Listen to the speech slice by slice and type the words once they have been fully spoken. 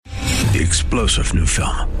the explosive new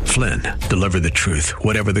film, Flynn, deliver the truth,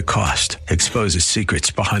 whatever the cost, exposes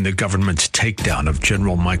secrets behind the government's takedown of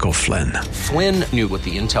General Michael Flynn. Flynn knew what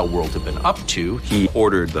the intel world had been up to. He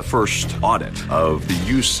ordered the first audit of the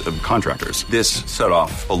use of contractors. This set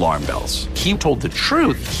off alarm bells. He told the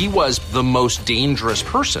truth. He was the most dangerous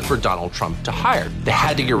person for Donald Trump to hire. They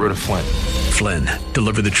had to get rid of Flynn. Flynn,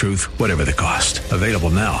 deliver the truth, whatever the cost. Available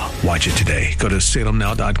now. Watch it today. Go to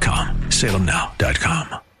salemnow.com.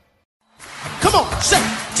 salemnow.com. Come on, say,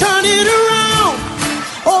 turn it around.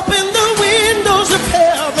 Open the windows of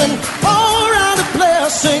heaven. Pour out a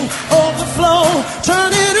blessing, overflow.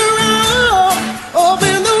 Turn it around.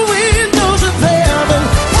 Open the windows of heaven.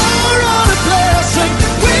 Pour out a blessing.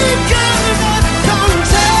 We've got that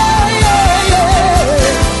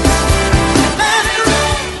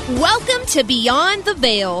contagion. Welcome to Beyond the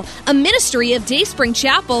Veil, a ministry of Dayspring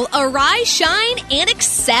Chapel. Arise, shine, and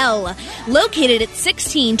excel. Located at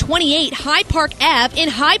 1628 High Park Ave in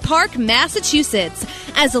High Park, Massachusetts.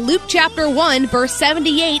 As Luke chapter 1, verse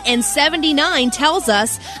 78 and 79 tells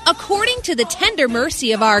us, according to the tender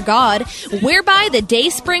mercy of our God, whereby the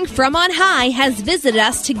dayspring from on high has visited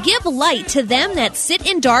us to give light to them that sit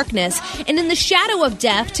in darkness and in the shadow of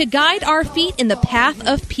death, to guide our feet in the path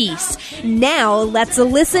of peace. Now, let's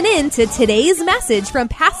listen in to today's message from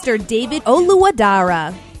Pastor David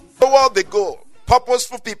Oluwadara. Toward the goal.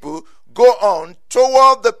 Purposeful people go on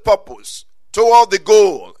toward the purpose, toward the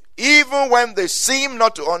goal, even when they seem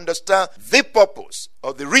not to understand the purpose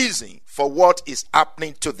or the reason for what is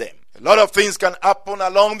happening to them. A lot of things can happen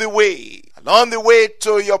along the way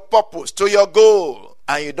to your purpose, to your goal,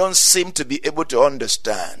 and you don't seem to be able to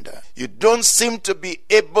understand. You don't seem to be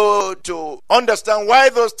able to understand why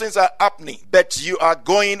those things are happening, but you are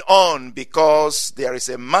going on because there is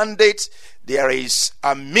a mandate, there is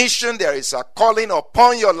a mission, there is a calling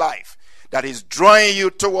upon your life that is drawing you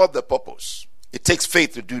toward the purpose. It takes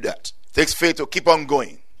faith to do that. It takes faith to keep on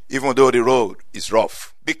going, even though the road is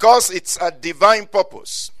rough. Because it's a divine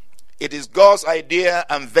purpose. It is God's idea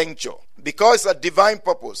and venture. Because it's a divine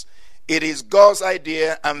purpose, it is God's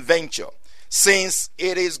idea and venture. Since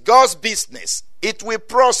it is God's business, it will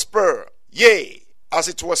prosper. Yea, as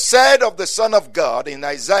it was said of the Son of God in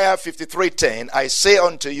Isaiah 53:10, I say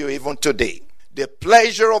unto you even today, the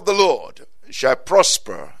pleasure of the Lord shall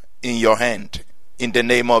prosper in your hand, in the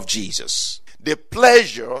name of Jesus. The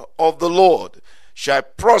pleasure of the Lord shall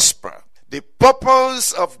prosper. The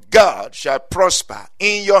purpose of God shall prosper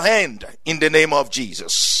in your hand, in the name of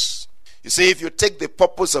Jesus. You see, if you take the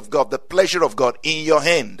purpose of God, the pleasure of God in your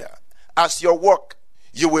hand as your work,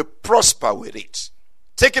 you will prosper with it.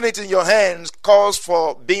 Taking it in your hands calls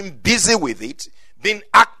for being busy with it, being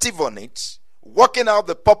active on it, working out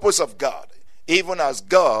the purpose of God. Even as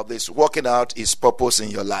God is working out his purpose in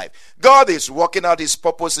your life. God is working out his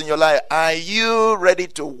purpose in your life. Are you ready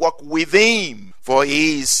to work with him? For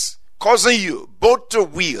he is causing you both to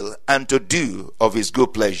will and to do of his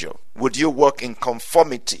good pleasure. Would you work in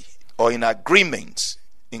conformity or in agreement,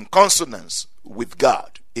 in consonance with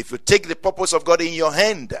God? If you take the purpose of God in your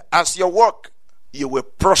hand as your work, you will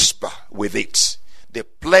prosper with it. The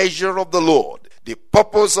pleasure of the Lord, the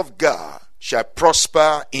purpose of God, shall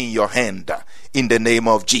prosper in your hand, in the name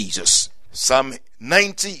of Jesus. Psalm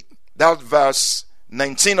 90, that verse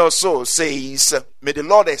 19 or so says, may the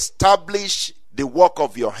Lord establish the work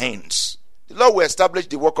of your hands. The Lord will establish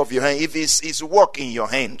the work of your hands if it's his work in your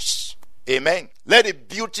hands. Amen. Let the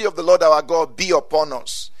beauty of the Lord our God be upon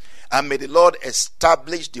us, and may the Lord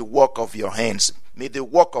establish the work of your hands. May the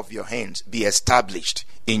work of your hands be established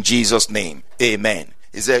in Jesus' name. Amen.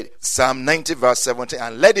 He said, Psalm 90 verse 17,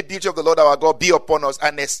 and let the beauty of the Lord our God be upon us,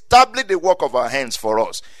 and establish the work of our hands for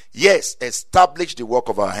us. Yes, establish the work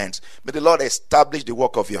of our hands. May the Lord establish the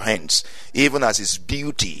work of your hands, even as his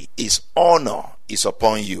beauty, his honor is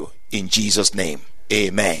upon you, in Jesus' name.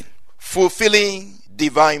 Amen. Fulfilling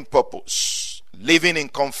divine purpose. Living in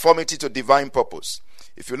conformity to divine purpose.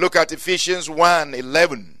 If you look at Ephesians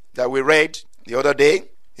 1:11 that we read the other day,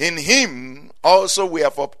 in him also we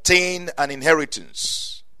have obtained an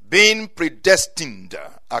inheritance, being predestined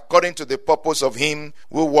according to the purpose of him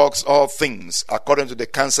who works all things according to the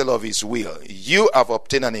counsel of his will. You have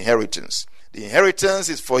obtained an inheritance. The inheritance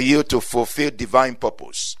is for you to fulfill divine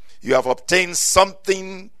purpose. You have obtained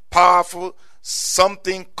something powerful,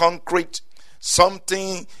 something concrete,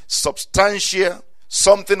 something substantial,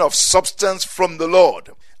 something of substance from the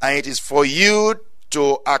Lord. And it is for you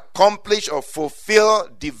to accomplish or fulfill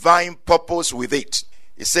divine purpose with it.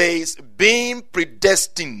 It says, being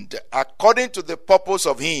predestined according to the purpose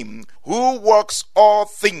of him who works all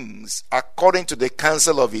things according to the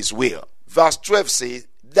counsel of his will. Verse 12 says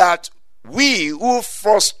that we who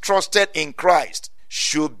first trusted in Christ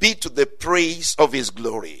should be to the praise of his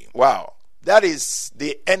glory. Wow. That is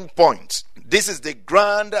the end point. This is the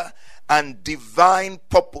grand and divine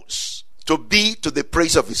purpose, to be to the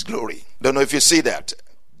praise of his glory. Don't know if you see that.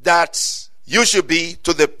 That you should be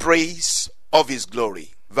to the praise of his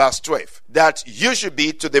glory. Verse 12. That you should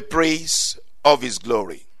be to the praise of his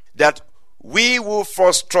glory. That we who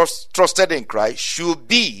first trusted in Christ should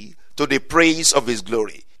be to the praise of his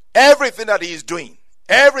glory. Everything that he is doing,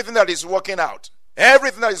 everything that is working out,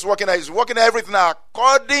 everything that is working out, is working everything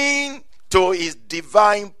according to his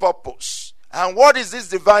divine purpose. And what is this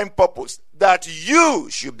divine purpose? That you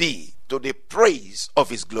should be to the praise of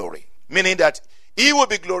his glory. Meaning that he will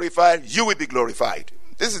be glorified, you will be glorified.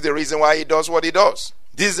 This is the reason why he does what he does.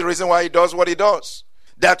 This is the reason why he does what he does.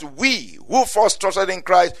 That we who first trusted in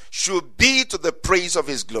Christ should be to the praise of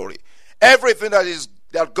his glory. Everything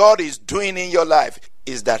that God is doing in your life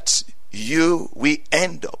is that you will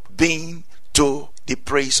end up being to the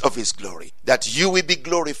praise of his glory. That you will be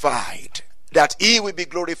glorified. That he will be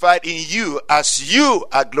glorified in you as you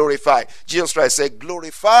are glorified. Jesus Christ said,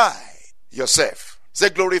 glorify yourself. Say,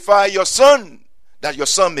 glorify your son, that your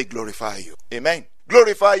son may glorify you. Amen.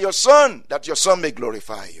 Glorify your son, that your son may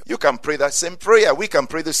glorify you. You can pray that same prayer. We can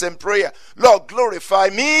pray the same prayer. Lord, glorify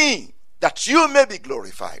me, that you may be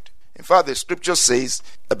glorified. In fact, the scripture says,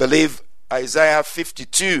 I believe Isaiah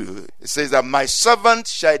 52, it says that my servant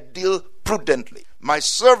shall deal prudently. My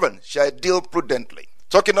servant shall deal prudently.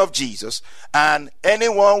 Talking of Jesus, and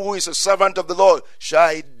anyone who is a servant of the Lord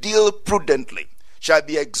shall deal prudently, shall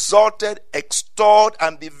be exalted, extolled,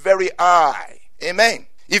 and be very high. Amen.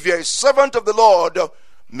 If you're a servant of the Lord,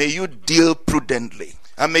 may you deal prudently,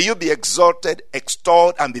 and may you be exalted,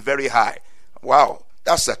 extolled, and be very high. Wow,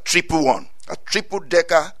 that's a triple one, a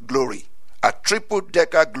triple-decker glory, a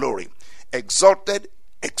triple-decker glory. Exalted,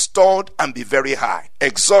 extolled, and be very high.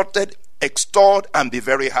 Exalted, extolled, and be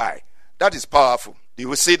very high. That is powerful. You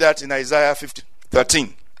will see that in Isaiah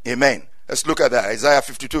 13. Amen. Let's look at that. Isaiah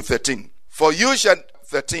 52:13. For you shall,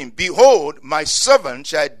 13, behold, my servant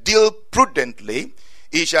shall deal prudently.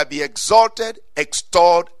 He shall be exalted,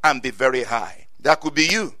 extolled, and be very high. That could be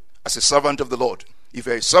you as a servant of the Lord. If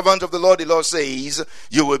you're a servant of the Lord says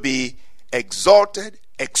you will be exalted,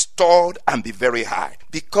 extolled, and be very high.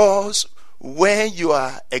 Because when you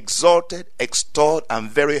are exalted, extolled, and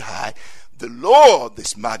very high, the Lord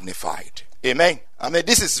is magnified. Amen. I mean,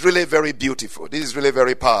 this is really very beautiful. This is really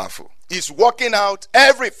very powerful. He's working out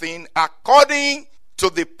everything according to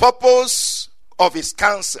the purpose of his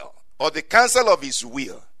counsel, or the counsel of his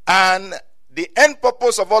will. And the end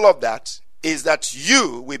purpose of all of that is that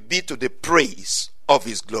you will be to the praise of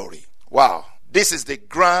his glory. Wow. This is the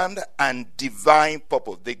grand and divine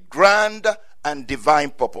purpose. The grand and divine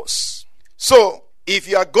purpose. So, if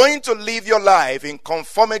you are going to live your life in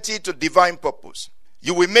conformity to divine purpose,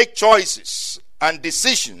 you will make choices and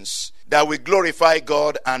decisions that will glorify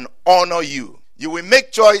God and honor you. You will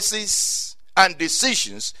make choices and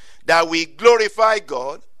decisions that will glorify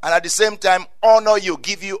God and at the same time honor you,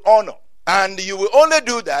 give you honor. And you will only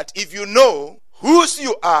do that if you know whose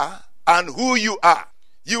you are and who you are.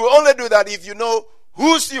 You will only do that if you know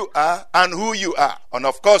whose you are and who you are. And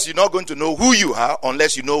of course, you're not going to know who you are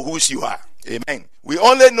unless you know whose you are. Amen. We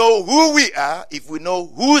only know who we are if we know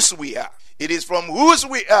whose we are. It is from whose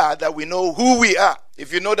we are that we know who we are.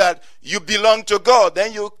 If you know that you belong to God,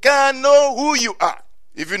 then you can know who you are.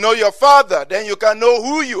 If you know your father, then you can know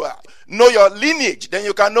who you are. Know your lineage, then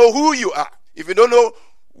you can know who you are. If you don't know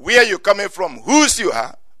where you're coming from, whose you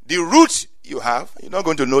are, the roots you have, you're not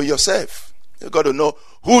going to know yourself. You've got to know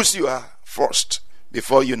whose you are first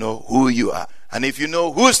before you know who you are. And if you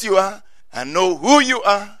know whose you are and know who you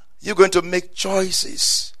are, you're going to make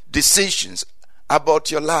choices, decisions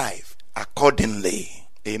about your life accordingly.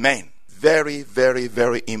 Amen. Very, very,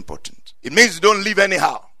 very important. It means you don't live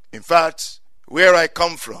anyhow. In fact, where I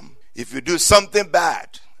come from, if you do something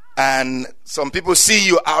bad and some people see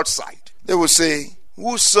you outside, they will say,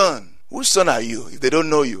 whose son? Whose son are you? If they don't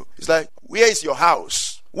know you, it's like, where is your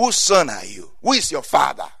house? Whose son are you? Who is your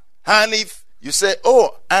father? And if you say,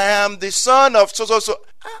 oh, I am the son of so,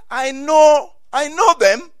 I know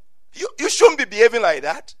them. You shouldn't be behaving like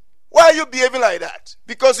that. Why are you behaving like that?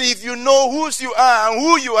 Because if you know whose you are and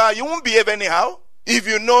who you are, you won't behave anyhow. If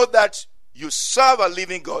you know that you serve a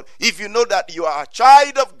living God, if you know that you are a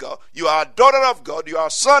child of God, you are a daughter of God, you are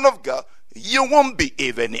a son of God, you won't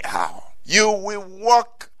behave anyhow. You will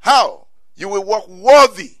walk how? You will walk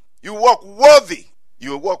worthy. You walk worthy.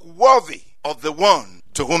 You will walk worthy of the one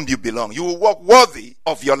to whom you belong. You will walk worthy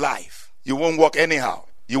of your life. You won't walk anyhow.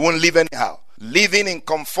 You won't live anyhow. Living in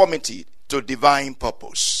conformity to divine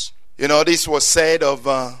purpose. This was said of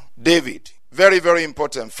David. Very, very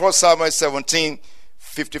important. 1 Samuel 17,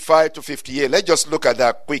 55 to 58. Let's just look at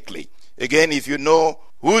that quickly. Again, if you know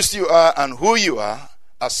whose you are and who you are,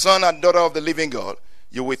 a son and daughter of the living God,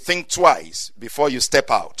 you will think twice before you step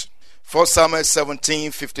out. 1 Samuel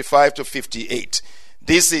 17, 55 to 58.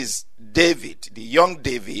 This is David, the young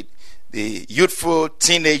David, the youthful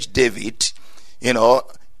teenage David, in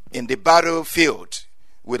the battlefield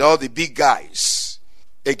with all the big guys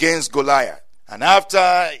against Goliath. And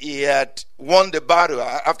after he had won the battle,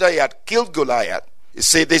 after he had killed Goliath, you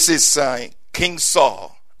see, this is King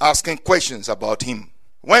Saul asking questions about him.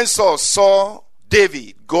 When Saul saw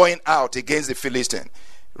David going out against the Philistine,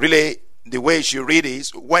 really the way you should read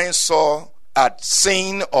is, when Saul had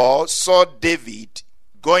seen or saw David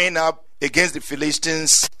going up against the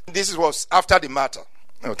Philistines, this was after the matter,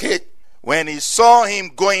 okay? When he saw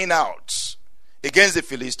him going out against the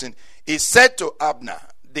Philistine, he said to Abner,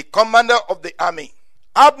 the commander of the army,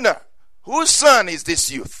 Abner, whose son is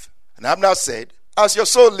this youth? And Abner said, as your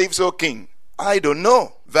soul lives, O king, I don't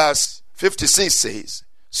know. Verse 56 says,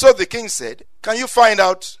 so the king said, can you find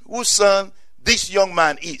out whose son this young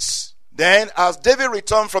man is? Then as David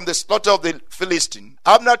returned from the slaughter of the Philistine,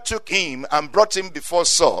 Abner took him and brought him before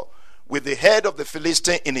Saul with the head of the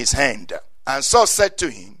Philistine in his hand. And Saul said to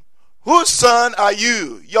him, whose son are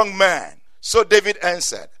you, young man? So David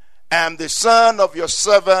answered, I am the son of your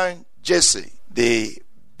servant Jesse, the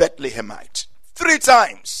Bethlehemite. 3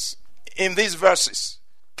 times in these verses,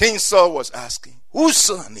 King Saul was asking, whose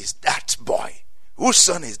son is that boy? Whose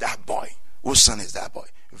son is that boy? Whose son is that boy?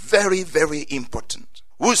 Very, very important.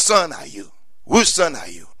 Whose son are you? Whose son are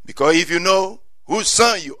you? Because if you know whose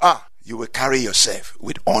son you are, you will carry yourself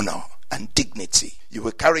with honor and dignity. You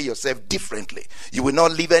will carry yourself differently. You will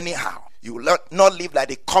not live anyhow. You will not live like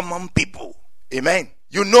the common people. Amen.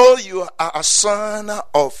 You know you are a son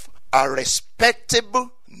of a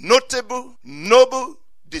respectable, notable, noble,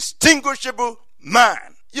 distinguishable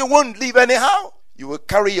man. You won't live anyhow. You will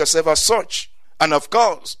carry yourself as such. And of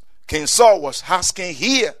course, King Saul was asking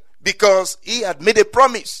here because he had made a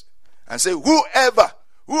promise and said, whoever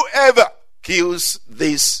kills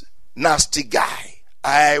this nasty guy,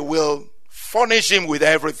 I will furnish him with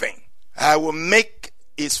everything. I will make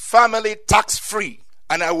his family tax-free,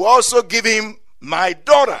 and I will also give him my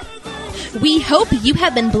daughter. We hope you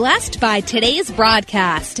have been blessed by today's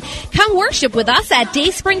broadcast. Come worship with us at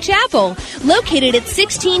Dayspring Chapel, located at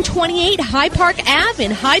 1628 Hyde Park Ave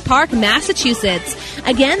in Hyde Park, Massachusetts.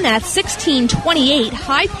 Again, that's 1628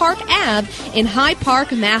 Hyde Park Ave in Hyde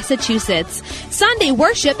Park, Massachusetts. Sunday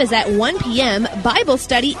worship is at 1 p.m., Bible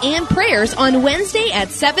study and prayers on Wednesday at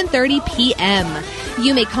 7:30 p.m.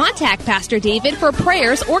 You may contact Pastor David for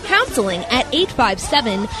prayers or counseling at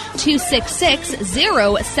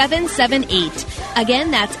 857-266-0778.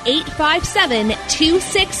 Again, that's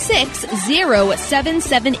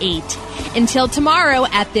 857-266-0778. Until tomorrow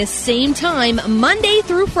at this same time, Monday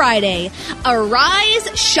through Friday,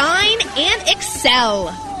 arise, shine, and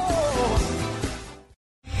excel.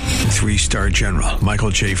 3-star General Michael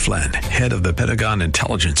J. Flynn, head of the Pentagon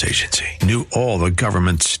Intelligence Agency, knew all the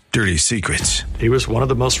government's dirty secrets. He was one of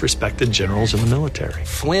the most respected generals in the military.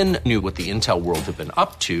 Flynn knew what the intel world had been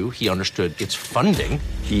up to. He understood its funding.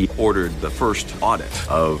 He ordered the first audit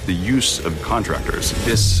of the use of contractors.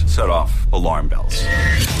 This set off alarm bells.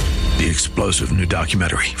 The explosive new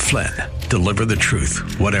documentary, Flynn, Deliver the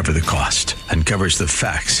Truth, Whatever the Cost, uncovers the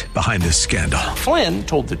facts behind this scandal. Flynn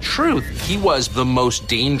told the truth. He was the most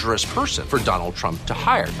dangerous person for Donald Trump to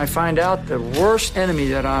hire. I find out the worst enemy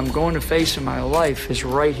that I'm going to face in my life is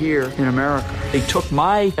right here in America. They took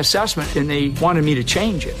my assessment and they wanted me to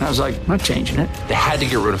change it. And I was like, I'm not changing it. They had to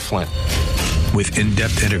get rid of Flynn. With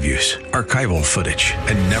in-depth interviews, archival footage,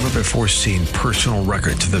 and never-before-seen personal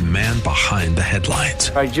records of the man behind the headlines.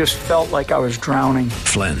 I just felt like I was drowning.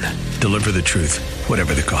 Flynn, Deliver the Truth,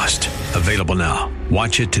 Whatever the Cost. Available now.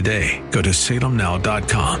 Watch it today. Go to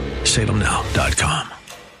salemnow.com. salemnow.com.